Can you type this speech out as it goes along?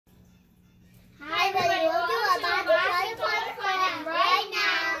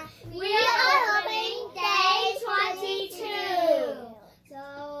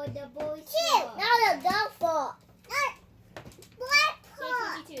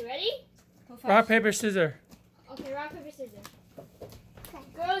first. Rock, paper, scissors. Okay, rock, paper, scissors.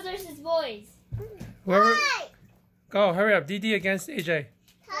 Girls versus boys. Whoever. Go, hurry up. DD against AJ.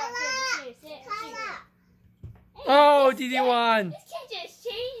 Oh, DD won. This kid just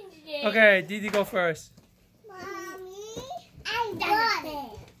changed it. Okay, DD go first. Mommy, I got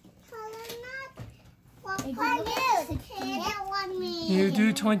it. You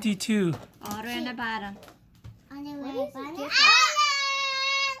do 22. Order in the bottom. No,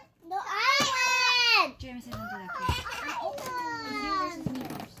 Jameson, don't do that, please.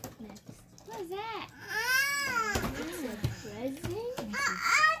 What is that?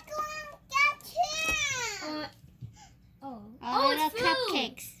 Oh, little it's food.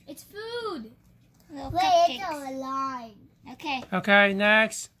 cupcakes. It's food. Little Wait, cupcakes. it's a line. Okay. Okay,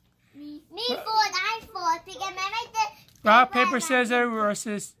 next. Me food, I food. Because I make the Rock, paper, scissors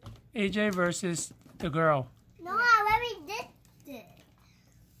versus AJ versus the girl. No, I already did it.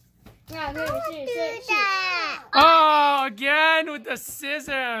 Rock, paper, scissors, Do shoot. that. Oh, again with the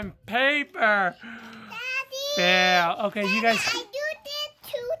scissor and paper. Daddy. Fail. Okay, you guys. I do this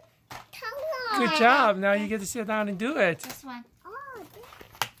two times. Good job. Now you get to sit down and do it. This one. Oh,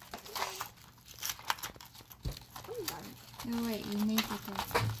 No, wait. You need to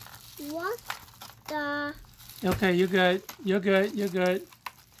do. what the? Okay, you're good. You're good. You're good.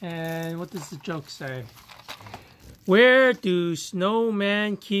 And what does the joke say? Where do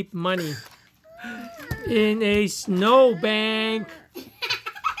snowmen keep money? In a snowbank.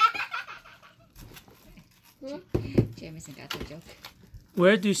 Jameson got the joke.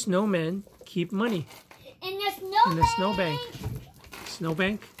 Where do snowmen keep money? In the snowbank. In a snowbank.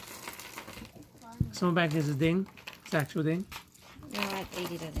 Snowbank? Snowbank is a thing. It's an actual thing. You know what?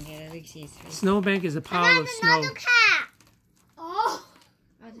 80 doesn't get it. At least he's. Snowbank is a pile of snow. Another cat. Oh.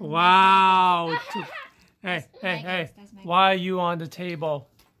 Wow. Hey, hey, That's hey. my Why are you on the table?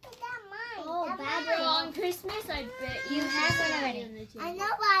 Oh, bad on Christmas, I bet You have one already. I know,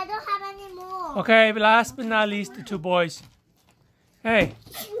 but I don't have any more. Okay, but last but not least, the two boys. Hey,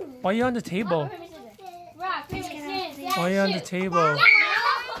 why are you on the table? Rock, paper, scissors. Why are you on the table? I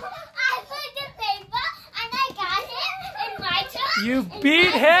put the paper and I got him in my turn. You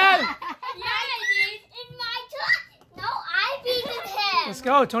beat him! Yeah, I did. In my turn. No, I beat him. Let's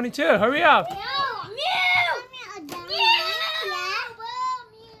go, 22. Hurry up. No.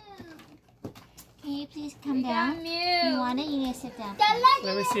 Can you please come down? You want it? You need to sit down.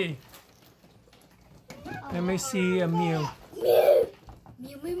 Let me see. Let me see a Mew. Mew.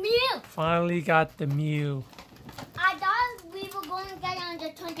 Finally got the Mew. I thought we were going to get on the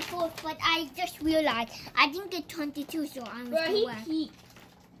 24th, but I just realized I didn't get 22, so I'm Bro, still he wearing. peaked.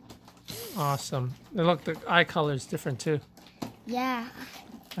 Awesome. And look, the eye color is different too. Yeah.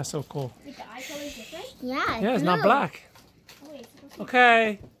 That's so cool. Wait, the eye color is different? Yeah. Yeah, it's not black. Oh, wait, it's supposed to be-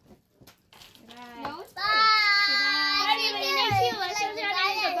 Okay.